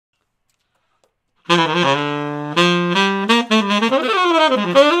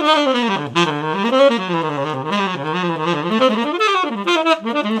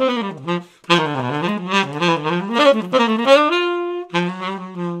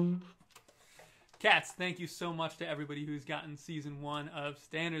Cats, thank you so much to everybody who's gotten season 1 of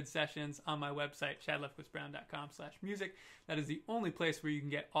Standard Sessions on my website, chadlefquistbrown.com/music. That is the only place where you can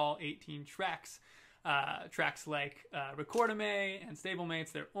get all 18 tracks. Tracks like Recordame and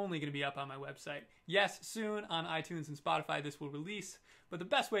Stablemates, they're only going to be up on my website. Yes, soon on iTunes and Spotify this will release, but the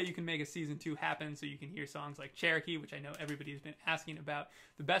best way you can make a season 2 happen so you can hear songs like Cherokee, which I know everybody's been asking about,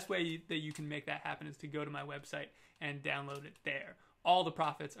 the best way that you can make that happen is to go to my website and download it there. All the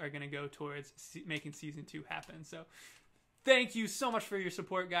profits are going to go towards making season 2 happen. So thank you so much for your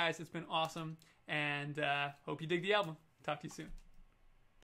support, guys. It's been awesome, and hope you dig the album. Talk to you soon.